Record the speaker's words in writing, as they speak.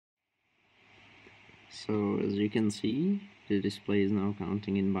So as you can see, the display is now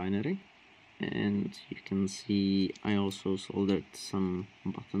counting in binary, and you can see I also soldered some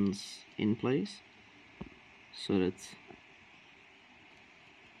buttons in place so that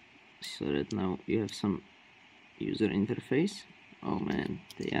now you have some user interface. Oh man,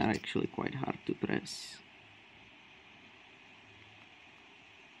 they are actually quite hard to press.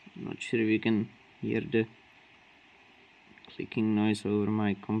 I'm not sure if you can hear the clicking noise over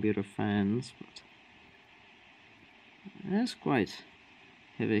my computer fans, but that's quite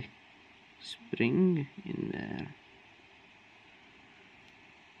heavy spring in there.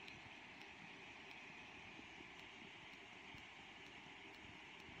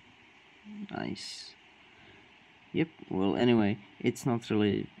 Nice. Yep, well anyway, it's not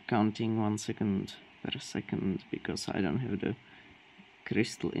really counting 1 second per second because I don't have the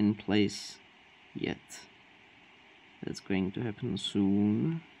crystal in place yet. That's going to happen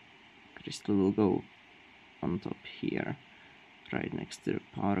soon. Crystal will go on top here, right next to the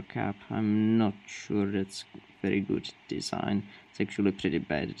power cap. I'm not sure that's very good design. It's actually pretty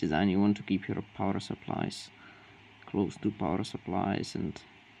bad design. You want to keep your power supplies close to power supplies and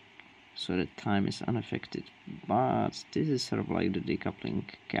so that time is unaffected, but this is sort of like the decoupling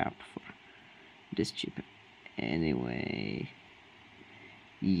cap for this chip. Anyway,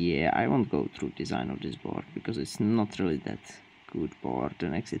 yeah, I won't go through design of this board because it's not really that good board. The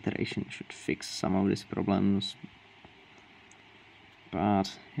next iteration should fix some of these problems,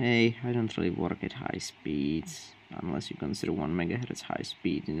 but hey, I don't really work at high speeds unless you consider 1 MHz high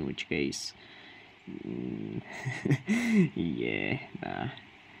speed, in which case yeah, nah.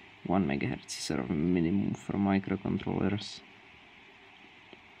 1 MHz is sort of a minimum for microcontrollers.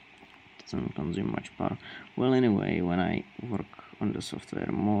 Doesn't consume much power. Well, anyway, when I work on the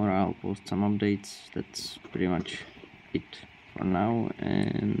software more, I'll post some updates. That's pretty much it for now,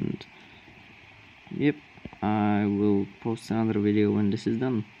 and yep, I will post another video when this is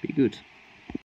done. Be good.